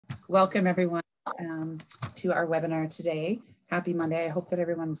Welcome everyone to our webinar today. Happy Monday. I hope that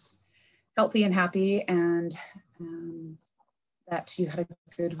everyone's healthy and happy and that you had a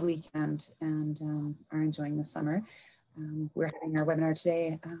good weekend and are enjoying the summer. We're having our webinar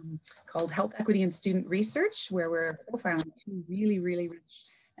today called Health Equity and Student Research, where we're profiling two really rich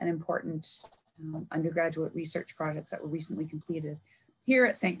and important undergraduate research projects that were recently completed here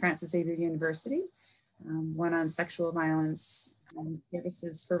at St. Francis Xavier University. One on sexual violence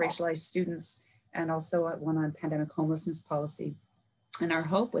services for racialized students, and also one on pandemic homelessness policy. And our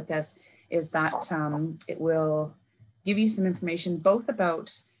hope with this is that it will give you some information both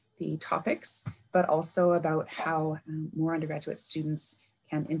about the topics, but also about how more undergraduate students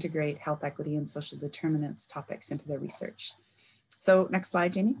can integrate health equity and social determinants topics into their research. So next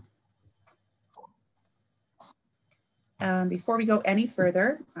slide, Jamie. Before we go any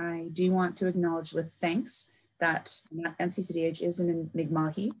further, I do want to acknowledge with thanks that NCCDH is in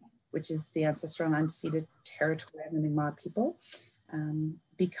Mi'kmaq, which is the ancestral and unceded territory of the Mi'kmaq people.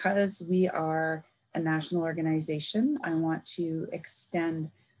 Because we are a national organization, I want to extend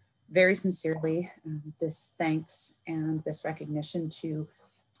very sincerely this thanks and this recognition to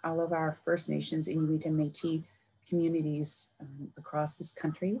all of our First Nations, Inuit and Métis communities across this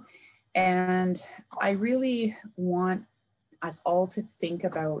country. And I really want us all to think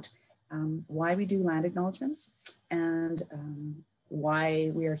about why we do land acknowledgements and why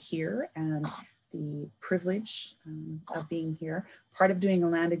we are here and the privilege of being here. Part of doing a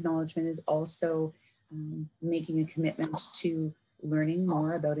land acknowledgement is also making a commitment to learning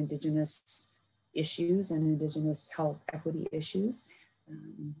more about Indigenous issues and Indigenous health equity issues,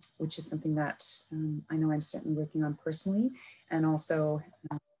 which is something that I know I'm certainly working on personally. And also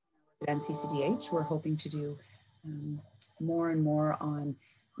at NCCDH, we're hoping to do more and more on,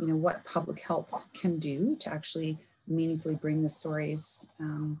 what public health can do to actually meaningfully bring the stories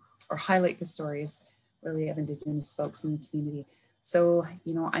or highlight the stories really of Indigenous folks in the community. So,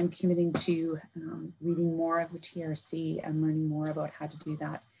 I'm committing to reading more of the TRC and learning more about how to do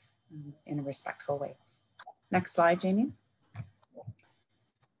that in a respectful way. Next slide, Jamie.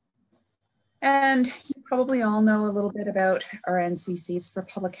 And you probably all know a little bit about our NCCs for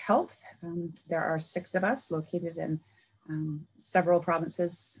public health. There are 6 of us located in several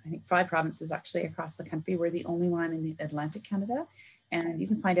provinces, I think 5 provinces actually across the country. We're the only one in the Atlantic Canada. And you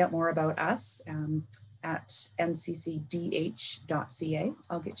can find out more about us at nccdh.ca.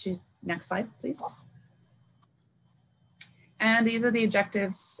 I'll get you next slide, please. And these are the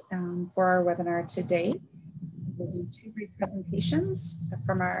objectives for our webinar today. We'll do 2 brief presentations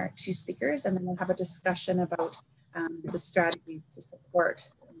from our 2 speakers, and then we'll have a discussion about the strategies to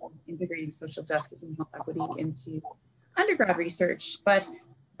support integrating social justice and health equity into undergrad research, but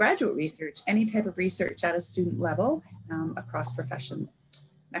graduate research, any type of research at a student level across professions.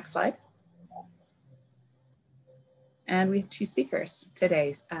 Next slide. And we have 2 speakers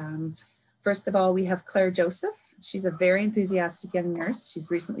today. First of all, we have Claire Joseph. She's a very enthusiastic young nurse. She's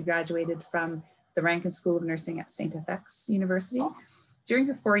recently graduated from the Rankin School of Nursing at St. FX University. During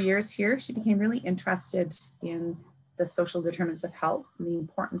her 4 years here, she became really interested in the social determinants of health and the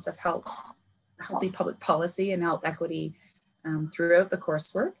importance of healthy public policy and health equity throughout the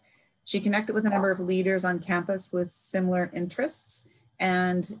coursework. She connected with a number of leaders on campus with similar interests,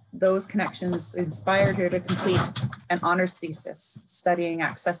 and those connections inspired her to complete an honors thesis studying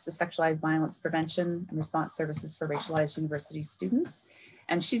access to sexualized violence prevention and response services for racialized university students.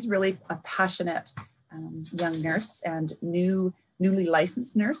 And she's really a passionate young nurse and newly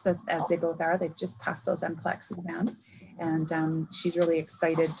licensed nurse, as they both are. They've just passed those NCLEX exams. And she's really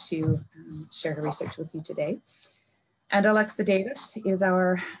excited to share her research with you today. And Alexa Davis is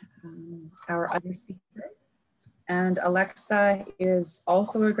our other speaker. And Alexa is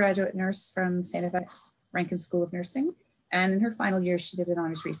also a graduate nurse from St. FX Rankin School of Nursing. And in her final year, she did an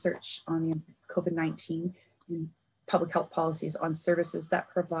honors research on the COVID-19 and public health policies on services that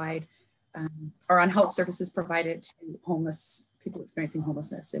provide, or on health services provided to homeless people experiencing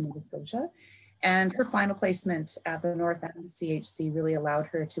homelessness in Nova Scotia. And her final placement at the North End CHC really allowed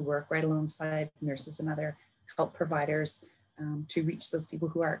her to work right alongside nurses and other health providers to reach those people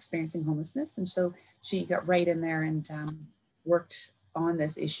who are experiencing homelessness. And so she got right in there and worked on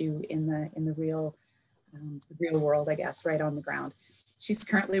this issue in the real world, I guess, right on the ground. She's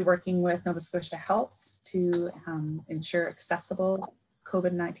currently working with Nova Scotia Health to ensure accessible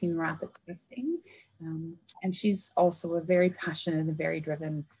COVID-19 rapid testing. And she's also a very passionate and very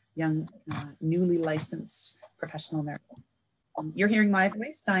driven young, newly licensed professional nurse. You're hearing my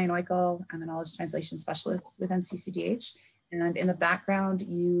voice, Diane Oikel. I'm a knowledge translation specialist with NCCDH. And in the background,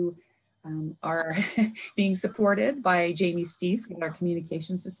 you are being supported by Jamie Steve, who's our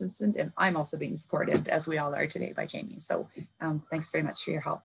communications assistant, and I'm also being supported, as we all are today, by Jamie. So thanks very much for your help.